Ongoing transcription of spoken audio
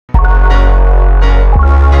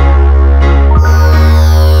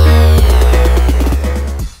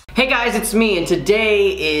guys, it's me, and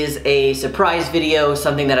today is a surprise video,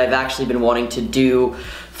 something that I've actually been wanting to do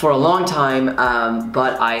for a long time,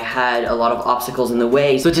 but I had a lot of obstacles in the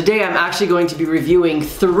way. So today I'm actually going to be reviewing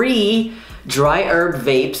 3 dry herb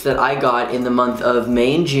vapes that I got in the month of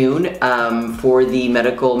May and June for the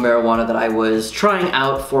medical marijuana that I was trying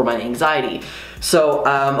out for my anxiety. So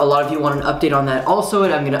a lot of you want an update on that also,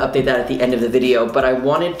 and I'm gonna update that at the end of the video, but I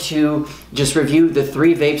wanted to just review the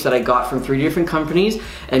 3 vapes that I got from 3 different companies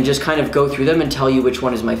and just kind of go through them and tell you which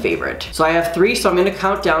one is my favorite. So I have 3, so I'm gonna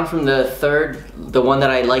count down from the third, the one that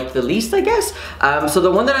I liked the least, I guess. So the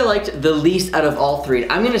one that I liked the least out of all 3,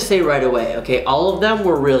 I'm gonna say right away, okay, all of them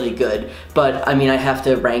were really good, but I mean, I have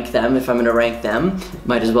to rank them. If I'm gonna rank them,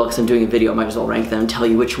 might as well, because I'm doing a video, might as well rank them, tell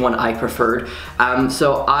you which one I preferred.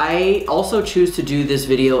 So I also choose to do this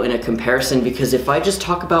video in a comparison, because if I just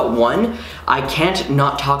talk about one, I can't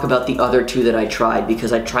not talk about the other 2 that I tried,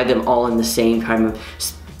 because I tried them all in the same kind of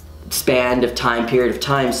span of time, period of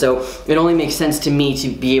time, so it only makes sense to me to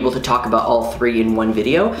be able to talk about all 3 in one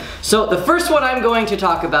video. So the first one I'm going to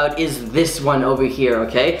talk about is this one over here,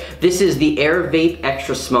 okay? This is the AirVape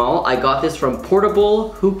Extra Small. I got this from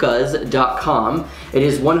portablehookahs.com. It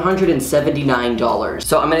is $179.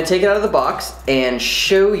 So I'm gonna take it out of the box and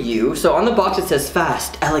show you. So on the box it says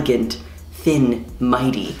fast, elegant, thin,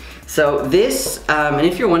 mighty. So this, and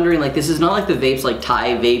if you're wondering, like, this is not like the vapes like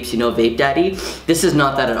Thai vapes, you know, Vape Daddy. This is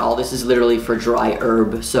not that at all. This is literally for dry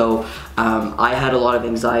herb. So I had a lot of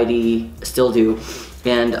anxiety, still do,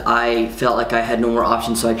 and I felt like I had no more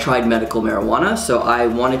options, so I tried medical marijuana. So I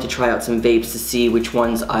wanted to try out some vapes to see which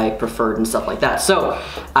ones I preferred and stuff like that. So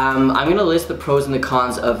I'm gonna list the pros and the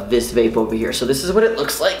cons of this vape over here. So this is what it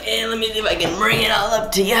looks like, and let me see if I can bring it all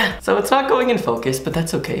up to you. So it's not going in focus, but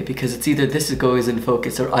that's okay, because it's either this goes in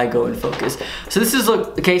focus or I go in focus. So this is,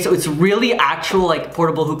 okay, so it's really actual, like,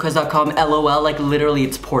 portablehookahs.com, LOL, like literally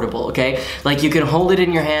it's portable, okay? Like you can hold it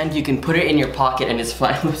in your hand, you can put it in your pocket, and it's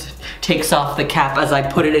fine. Takes off the cap as I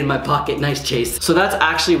put it in my pocket. Nice chase. So that's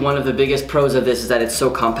actually one of the biggest pros of this, is that it's so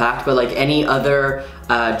compact, but like any other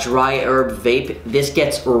dry herb vape, this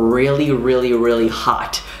gets really, really, really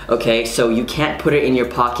hot, okay? So you can't put it in your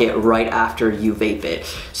pocket right after you vape it.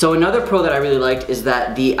 So another pro that I really liked is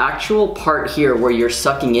that the actual part here where you're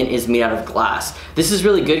sucking in is made out of glass. This is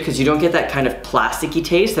really good because you don't get that kind of plasticky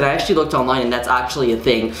taste, and I actually looked online and that's actually a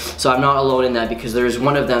thing. So I'm not alone in that, because there's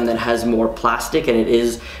one of them that has more plastic, and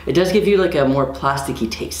it does give you like a more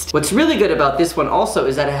plasticky taste. What's really good about this one also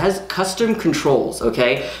is that it has custom controls,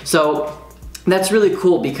 okay? So that's really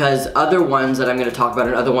cool, because other ones that I'm going to talk about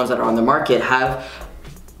and other ones that are on the market have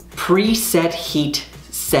preset heat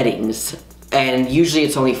settings. And usually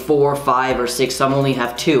it's only 4, 5, or 6, some only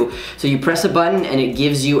have 2. So you press a button and it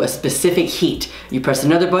gives you a specific heat. You press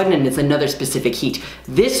another button and it's another specific heat.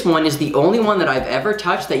 This one is the only one that I've ever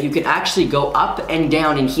touched that you can actually go up and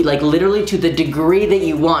down in heat, like literally to the degree that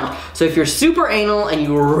you want. So if you're super anal and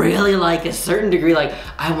you really like a certain degree, like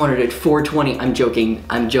I wanted it 420, I'm joking,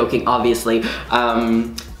 obviously.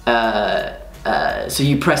 So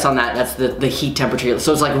you press on that, that's the heat temperature.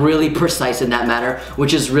 So it's like really precise in that matter,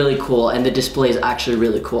 which is really cool, and the display is actually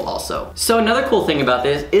really cool also. So another cool thing about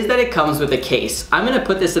this is that it comes with a case. I'm gonna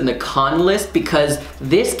put this in the con list because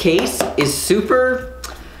this case is super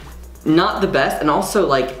not the best, and also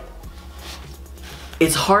like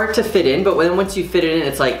it's hard to fit in, but then once you fit it in,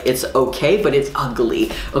 it's like, it's okay, but it's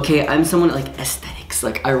ugly. Okay, I'm someone like aesthetics.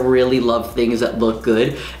 Like I really love things that look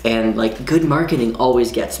good, and like good marketing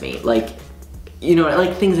always gets me. Like, you know, I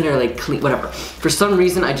like things that are like clean, whatever. For some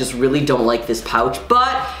reason, I just really don't like this pouch,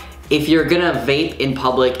 but if you're gonna vape in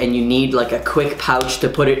public and you need like a quick pouch to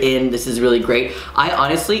put it in, this is really great. I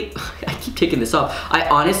honestly, I keep taking this off. I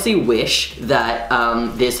honestly wish that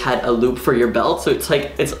this had a loop for your belt, so it's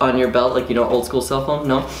like, it's on your belt, like, you know, old school cell phone,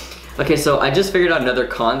 no? Okay, so I just figured out another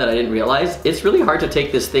con that I didn't realize. It's really hard to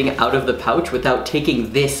take this thing out of the pouch without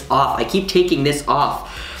taking this off. I keep taking this off.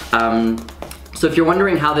 So if you're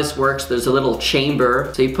wondering how this works, there's a little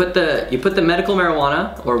chamber. So you put the medical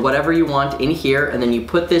marijuana or whatever you want in here, and then you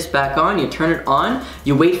put this back on, you turn it on,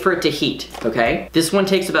 you wait for it to heat, okay? This one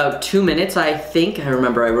takes about 2 minutes, I think. I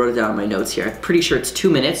remember I wrote it down in my notes here. I'm pretty sure it's 2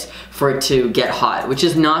 minutes for it to get hot, which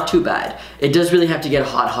is not too bad. It does really have to get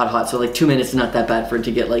hot, hot, hot. So like 2 minutes is not that bad for it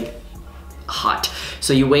to get like hot.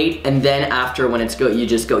 So you wait, and then after, when it's go, you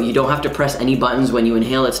just go. You don't have to press any buttons when you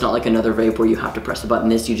inhale. It's not like another vape where you have to press a button.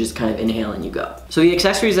 This, you just kind of inhale and you go. So the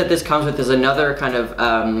accessories that this comes with is another kind of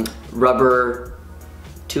rubber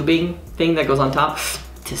tubing thing that goes on top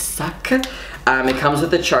to suck. It comes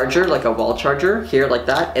with a charger, like a wall charger here, like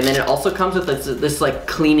that. And then it also comes with this like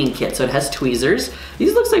cleaning kit. So it has tweezers.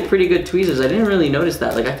 These looks like pretty good tweezers. I didn't really notice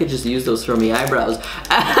that. Like I could just use those for my eyebrows.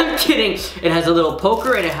 I'm kidding. It has a little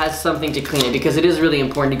poker and it has something to clean it because it is really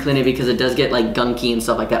important to clean it because it does get like gunky and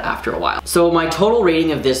stuff like that after a while. So my total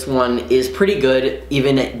rating of this one is pretty good,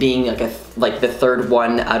 even it being like the third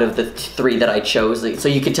one out of the 3 that I chose. So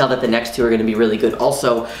you can tell that the next 2 are gonna be really good.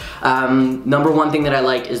 Also, number one thing that I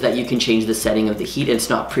liked is that you can change the setting of the heat. It's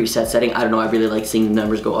not preset setting. I don't know, I really like seeing the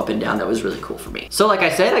numbers go up and down. That was really cool for me. So like I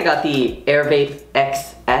said, I got the AirVape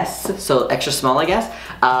XS, so extra small I guess,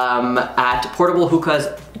 at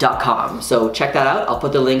portablehookahs.com. So check that out. I'll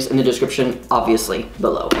put the links in the description, obviously,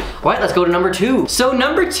 below. All right, let's go to number 2. So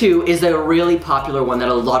number 2 is a really popular one that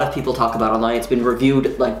a lot of people talk about online. It's been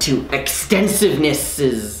reviewed like to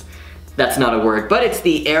extensivenesses. That's not a word, but it's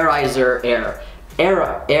the Airizer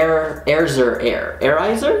Airizer?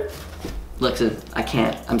 Listen,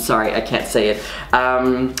 I'm sorry, I can't say it.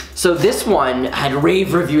 So this one had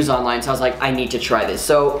rave reviews online, so I was like, I need to try this.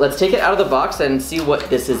 So let's take it out of the box and see what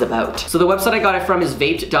this is about. So the website I got it from is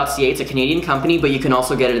vapes.ca. It's a Canadian company, but you can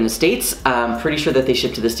also get it in the States. Pretty sure that they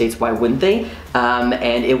ship to the States, why wouldn't they?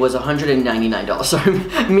 And it was $199. Sorry,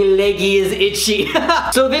 my leggy is itchy.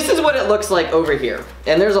 So this is what it looks like over here.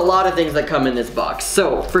 And there's a lot of things that come in this box.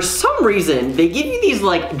 So for some reason, they give you these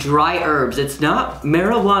like dry herbs. It's not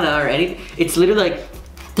marijuana or anything. It's literally like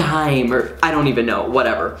thyme or I don't even know,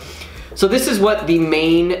 whatever. So this is what the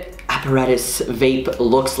main apparatus vape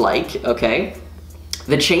looks like, okay?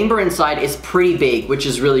 The chamber inside is pretty big, which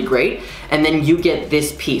is really great. And then you get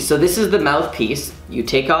this piece. So this is the mouthpiece. You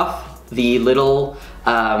take off the little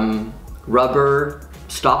rubber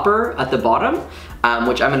stopper at the bottom,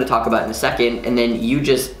 which I'm gonna talk about in a second. And then you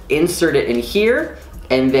just insert it in here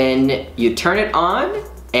and then you turn it on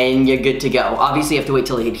and you're good to go. Obviously you have to wait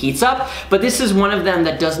till it heats up, but this is one of them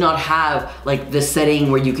that does not have like the setting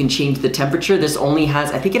where you can change the temperature. This only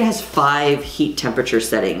has, I think it has 5 heat temperature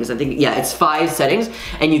settings. I think, yeah, it's 5 settings,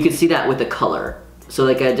 and you can see that with the color. So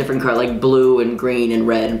like a different color, like blue and green and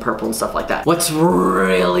red and purple and stuff like that. What's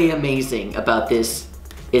really amazing about this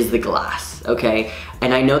is the glass, okay?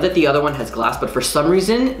 And I know that the other one has glass, but for some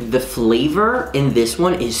reason, the flavor in this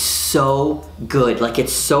one is so good. Like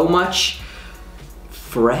it's so much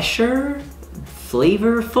fresher,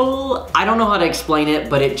 flavorful. I don't know how to explain it,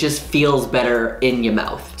 but it just feels better in your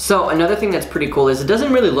mouth. So another thing that's pretty cool is it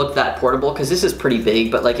doesn't really look that portable because this is pretty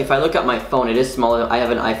big, but like if I look at my phone, it is smaller. I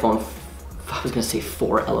have an iPhone, I was gonna say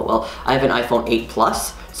 4, LOL. I have an iPhone 8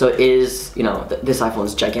 Plus, so it is, you know, this iPhone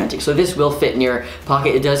is gigantic. So this will fit in your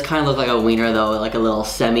pocket. It does kind of look like a wiener though, like a little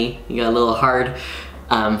semi. You got a little hard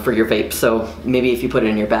for your vape, so maybe if you put it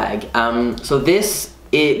in your bag. So this,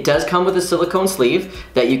 it does come with a silicone sleeve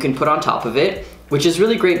that you can put on top of it, which is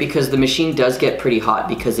really great because the machine does get pretty hot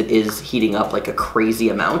because it is heating up like a crazy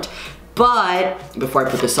amount. But before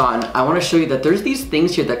I put this on, I want to show you that there's these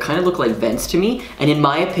things here that kind of look like vents to me. And in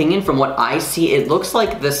my opinion, from what I see, it looks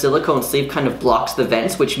like the silicone sleeve kind of blocks the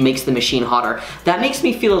vents, which makes the machine hotter. That makes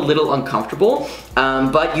me feel a little uncomfortable,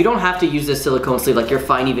 but you don't have to use this silicone sleeve. Like you're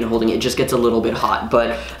fine even holding it, it just gets a little bit hot.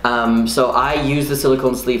 But so I use the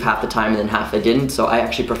silicone sleeve half the time and then half I didn't. So I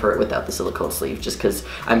actually prefer it without the silicone sleeve just because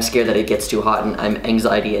I'm scared that it gets too hot and I'm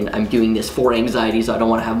anxiety and I'm doing this for anxiety, so I don't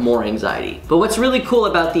want to have more anxiety. But what's really cool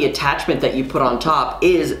about the attachment that you put on top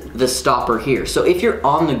is the stopper here. So if you're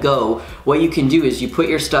on the go, what you can do is you put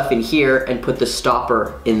your stuff in here and put the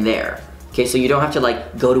stopper in there. Okay, so you don't have to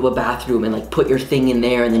like go to a bathroom and like put your thing in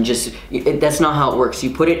there and then just, that's not how it works. You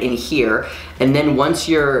put it in here, and then once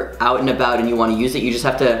you're out and about and you want to use it, you just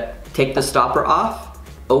have to take the stopper off,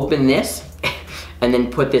 open this, and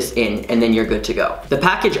then put this in, and then you're good to go. The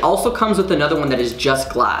package also comes with another one that is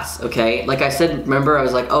just glass, okay? Like I said, remember I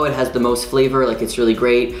was like, oh, it has the most flavor, like it's really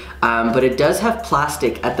great, but it does have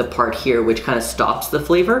plastic at the part here, which kind of stops the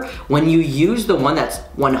flavor. When you use the one that's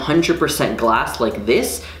 100% glass like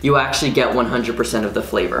this, you actually get 100% of the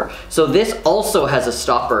flavor. So this also has a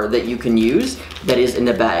stopper that you can use that is in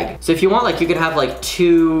the bag. So if you want, like you could have like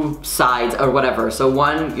 2 sides or whatever. So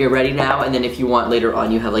one, you're ready now, and then if you want later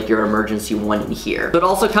on, you have like your emergency one in here. So it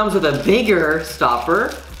also comes with a bigger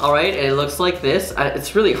stopper, all right, and it looks like this.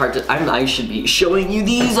 It's really hard to, I should be showing you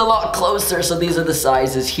these a lot closer. So these are the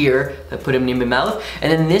sizes here. I put them in my mouth.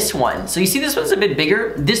 And then this one, so you see this one's a bit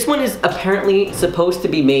bigger. This one is apparently supposed to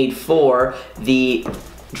be made for the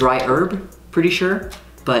dry herb, pretty sure.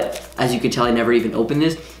 But as you can tell, I never even opened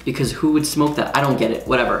this because who would smoke that? I don't get it,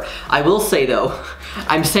 whatever. I will say though,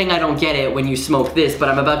 I'm saying I don't get it when you smoke this, but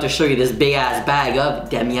I'm about to show you this big ass bag of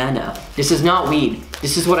Damiana. This is not weed.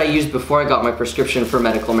 This is what I used before I got my prescription for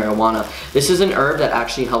medical marijuana. This is an herb that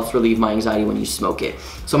actually helps relieve my anxiety when you smoke it.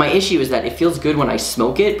 So my issue is that it feels good when I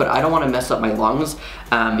smoke it, but I don't want to mess up my lungs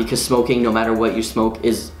because smoking, no matter what you smoke,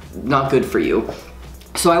 is not good for you.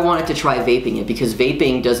 So I wanted to try vaping it because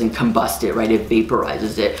vaping doesn't combust it, right? It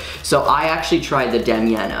vaporizes it. So I actually tried the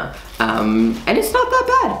Damiana, and it's not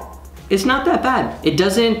that bad. It's not that bad. It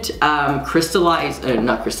doesn't crystallize,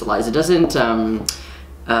 not crystallize, it doesn't, I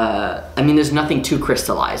mean, there's nothing to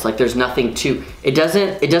crystallize. Like, there's nothing to, it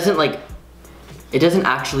doesn't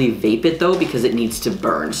actually vape it though, because it needs to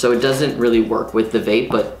burn. So it doesn't really work with the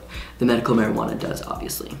vape, but the medical marijuana does,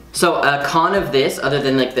 obviously. So a con of this, other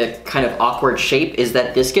than like the kind of awkward shape, is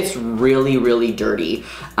that this gets really, really dirty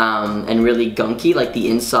and really gunky, like the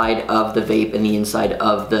inside of the vape and the inside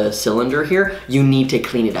of the cylinder here. You need to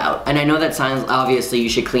clean it out. And I know that sounds, obviously you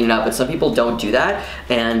should clean it out, but some people don't do that,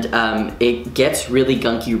 and it gets really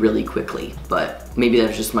gunky really quickly. But maybe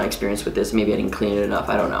that's just my experience with this. Maybe I didn't clean it enough,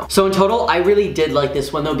 I don't know. So in total, I really did like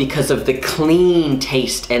this one though, because of the clean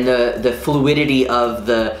taste and the fluidity of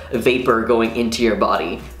the vapor going into your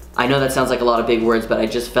body. I know that sounds like a lot of big words, but I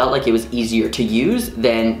just felt like it was easier to use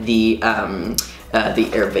than the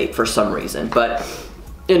AirVape for some reason. But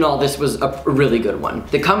in all, this was a really good one.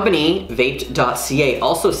 The company, Vapes.ca,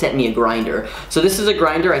 also sent me a grinder. So this is a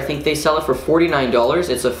grinder, I think they sell it for $49.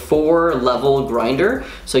 It's a 4-level grinder.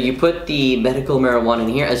 So you put the medical marijuana in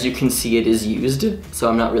here. As you can see, it is used, so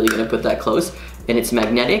I'm not really gonna put that close. And it's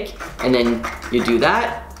magnetic, and then you do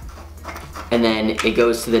that, and then it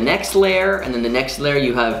goes to the next layer, and then the next layer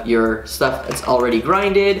you have your stuff that's already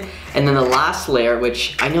grinded, and then the last layer,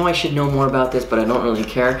 which I know I should know more about this, but I don't really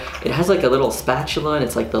care. It has like a little spatula, and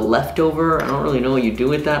it's like the leftover. I don't really know what you do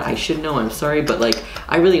with that. I should know, I'm sorry, but like,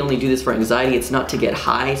 I really only do this for anxiety. It's not to get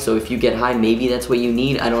high, so if you get high, maybe that's what you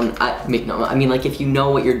need. I mean, like, if you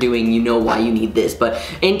know what you're doing, you know why you need this, but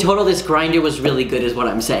in total, this grinder was really good is what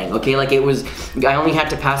I'm saying, okay? Like, it was, I only had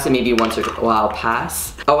to pass it maybe once or twice. Wow,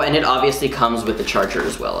 pass? Oh, and it obviously comes with the charger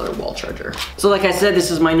as well, or wall charger. So like I said,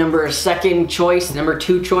 this is my number 2 choice, number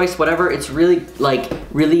 2 choice, whatever. It's really, like,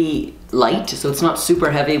 really light, so it's not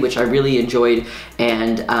super heavy, which I really enjoyed,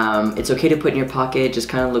 and it's okay to put in your pocket, just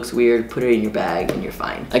kind of looks weird, put it in your bag, and you're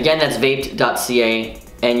fine. Again, that's Vapes.ca,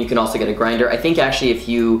 and you can also get a grinder. I think actually if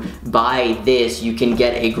you buy this, you can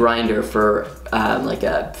get a grinder for like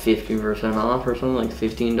a 50% off or something, like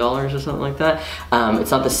 $15 or something like that.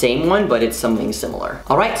 It's not the same one, but it's something similar.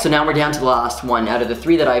 All right, so now we're down to the last one. Out of the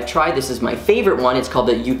 3 that I've tried, this is my favorite one. It's called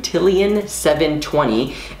the Utillian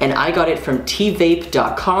 720, and I got it from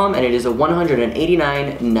tvape.com, and it is a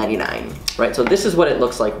 $189.99. Right, so this is what it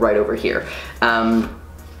looks like right over here.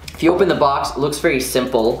 If you open the box, it looks very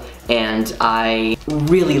simple, and I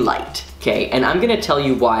really liked, okay? And I'm gonna tell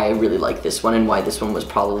you why I really like this one and why this one was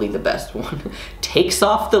probably the best one. Takes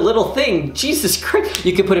off the little thing, Jesus Christ.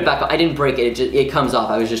 You can put it back on. I didn't break it, it comes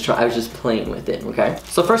off. I was just playing with it, okay?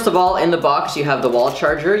 So first of all, in the box, you have the wall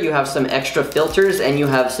charger, you have some extra filters, and you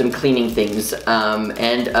have some cleaning things,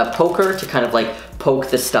 and a poker to kind of like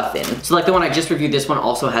poke the stuff in. So like the one I just reviewed, this one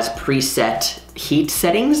also has preset heat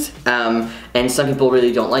settings, and some people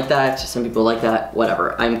really don't like that, some people like that,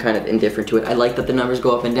 whatever. I'm kind of indifferent to it. I like that the numbers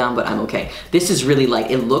go up and down, but I'm okay. This is really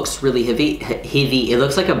light. It looks really heavy. It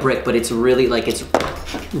looks like a brick, but it's really like, it's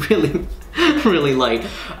really, really light.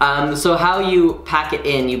 So how you pack it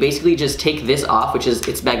in, you basically just take this off, which is,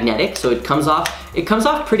 it's magnetic, so it comes off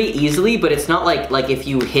pretty easily, but it's not like if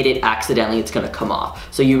you hit it accidentally, it's gonna come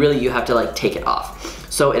off. So you have to like take it off.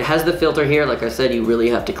 So it has the filter here. Like I said, you really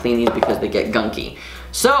have to clean these because they get gunky.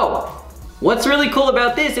 So what's really cool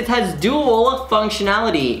about this, it has dual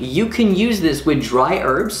functionality. You can use this with dry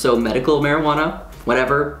herbs, so medical marijuana,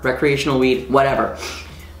 whatever, recreational weed, whatever.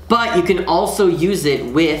 But you can also use it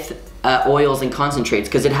with oils and concentrates,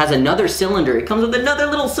 because it has another cylinder. It comes with another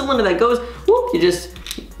little cylinder that goes, whoop, you just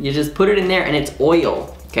put it in there, and it's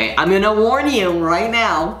oil, okay? I'm gonna warn you right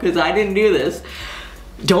now, because I didn't do this.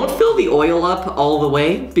 Don't fill the oil up all the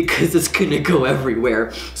way, because it's gonna go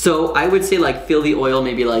everywhere. So I would say like fill the oil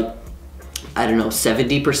maybe like, I don't know,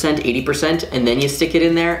 70%, 80%, and then you stick it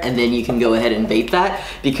in there, and then you can go ahead and vape that,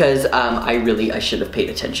 because I should have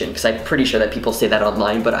paid attention, because I'm pretty sure that people say that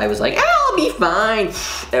online, but I was like, I'll be fine,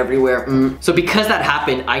 everywhere. So because that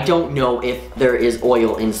happened, I don't know if there is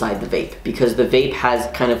oil inside the vape, because the vape has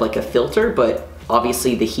kind of like a filter, but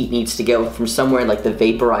obviously the heat needs to go from somewhere, like the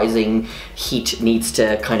vaporizing heat needs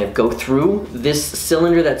to kind of go through this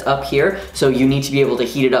cylinder that's up here, so you need to be able to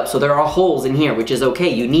heat it up. So there are holes in here, which is okay,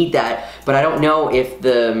 you need that, but I don't know if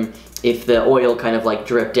the if the oil kind of like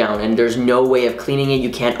dripped down, and there's no way of cleaning it. You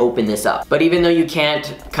can't open this up. But even though you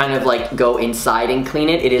can't kind of like go inside and clean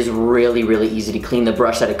it, it is really, really easy to clean. The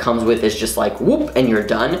brush that it comes with is just like whoop and you're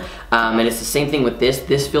done. And it's the same thing with this.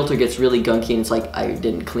 This filter gets really gunky and it's like, I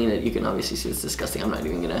didn't clean it. You can obviously see it's disgusting. I'm not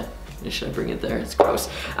even gonna, should I bring it there? It's gross.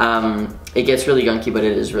 It gets really gunky, but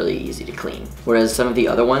it is really easy to clean. Whereas some of the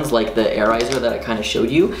other ones, like the Airizer that I kind of showed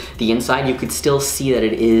you, the inside, you could still see that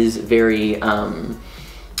it is very,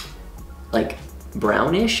 like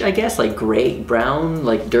brownish, I guess, like gray, brown,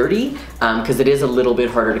 like dirty, because it is a little bit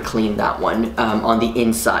harder to clean that one on the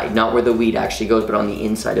inside, not where the weed actually goes, but on the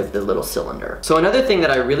inside of the little cylinder. So another thing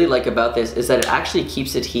that I really like about this is that it actually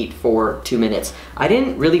keeps its heat for 2 minutes. I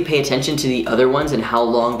didn't really pay attention to the other ones and how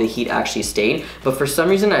long the heat actually stayed, but for some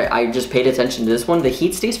reason I just paid attention to this one. The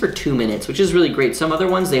heat stays for 2 minutes, which is really great. Some other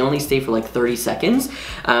ones, they only stay for like 30 seconds.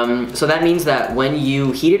 So that means that when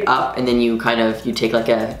you heat it up and then you take like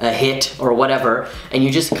a hit or whatever, and you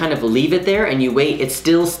just kind of leave it there and you wait, it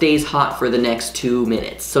still stays hot for the next 2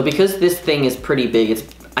 minutes. So because this thing is pretty big,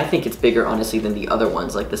 I think it's bigger honestly than the other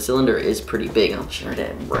ones. Like the cylinder is pretty big. I'll try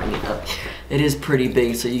to bring it up. It is pretty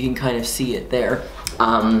big, so you can kind of see it there.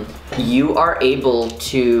 You are able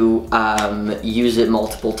to use it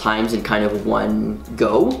multiple times in kind of one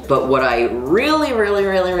go. But what I really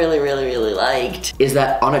liked is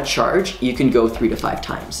that on a charge, you can go 3 to 5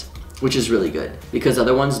 times. Which is really good because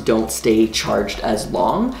other ones don't stay charged as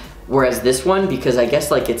long. Whereas this one, because I guess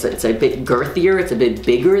like it's a bit girthier, it's a bit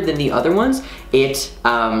bigger than the other ones, it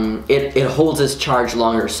holds its charge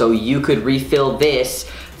longer. So you could refill this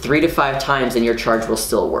 3 to 5 times and your charge will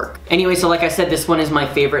still work. Anyway, so like I said, this one is my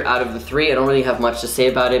favorite out of the 3. I don't really have much to say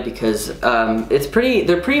about it because they're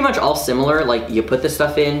pretty much all similar. Like you put the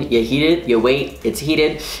stuff in, you heat it, you wait, it's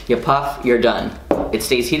heated, you puff, you're done. It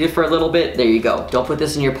stays heated for a little bit, there you go. Don't put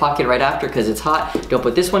this in your pocket right after because it's hot. Don't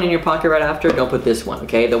put this one in your pocket right after, don't put this one,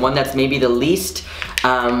 okay? The one that's maybe the least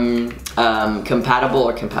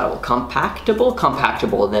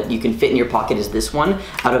compactable that you can fit in your pocket is this one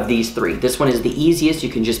out of these 3. This one is the easiest, you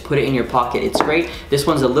can just put it in your pocket, it's great. This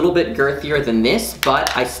one's a little bit girthier than this,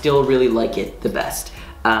 but I still really like it the best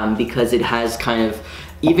because it has kind of,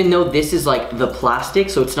 even though this is like the plastic,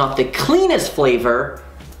 so it's not the cleanest flavor,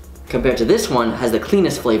 compared to this one has the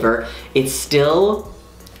cleanest flavor, it's still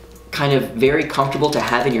kind of very comfortable to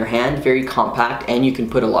have in your hand, very compact, and you can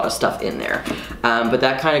put a lot of stuff in there. But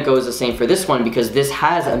that kind of goes the same for this one because this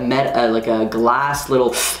has like a glass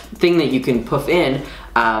little thing that you can puff in,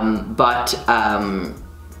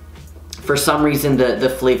 for some reason the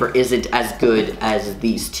flavor isn't as good as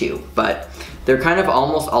these two. But they're kind of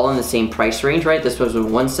almost all in the same price range, right? This was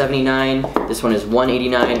 $179, this one is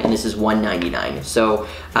 $189, and this is $199. So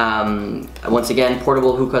once again,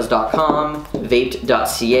 portablehookahs.com,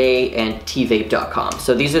 vaped.ca, and tvape.com.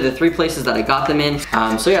 So these are the 3 places that I got them in.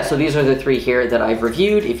 So yeah, so these are the 3 here that I've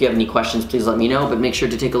reviewed. If you have any questions, please let me know, but make sure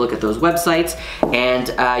to take a look at those websites. And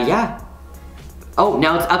yeah. Oh,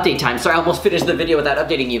 now it's update time. Sorry, I almost finished the video without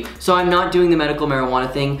updating you. So I'm not doing the medical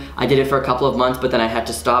marijuana thing. I did it for a couple of months, but then I had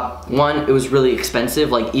to stop. 1, it was really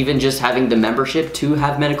expensive. Like even just having the membership to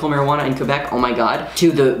have medical marijuana in Quebec, oh my God.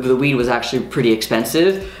 2, the weed was actually pretty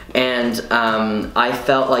expensive. And I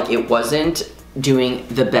felt like it wasn't doing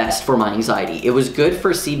the best for my anxiety. It was good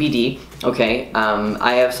for CBD, okay?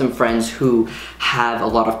 I have some friends who have a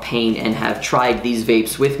lot of pain and have tried these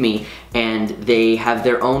vapes with me, and they have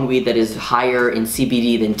their own weed that is higher in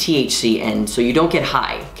CBD than THC, and so you don't get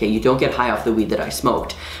high, okay? You don't get high off the weed that I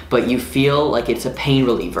smoked, but you feel like it's a pain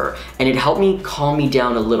reliever, and it helped me calm me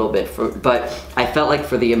down a little bit, but I felt like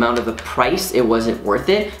for the amount of the price, it wasn't worth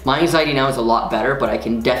it. My anxiety now is a lot better, but I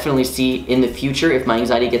can definitely see in the future, if my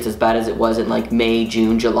anxiety gets as bad as it was in like May,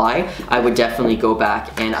 June, July, I would definitely go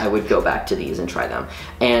back and I would go back to these and try them.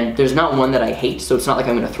 And there's not one that I hate, so it's not like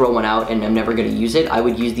I'm gonna throw one out and I'm never gonna use it. I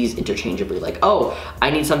would use these interchangeably. Like, oh, I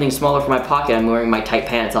need something smaller for my pocket, I'm wearing my tight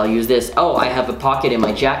pants, I'll use this. Oh, I have a pocket in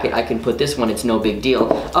my jacket, I can put this one, it's no big deal.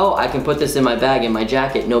 Oh, I can put this in my bag in my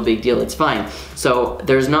jacket, no big deal, it's fine. So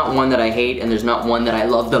there's not one that I hate and there's not one that I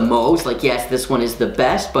love the most. Like, yes, this one is the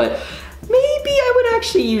best, but maybe I would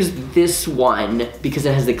actually use this one because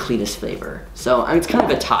it has the cleanest flavor. So I mean, it's kind of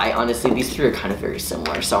a tie, honestly. These 3 are kind of very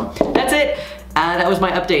similar. So that's it. That was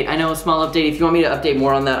my update. I know, a small update. If you want me to update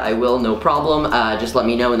more on that, I will, no problem. Just let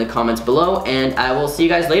me know in the comments below, and I will see you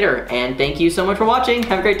guys later. And thank you so much for watching.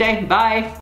 Have a great day. Bye.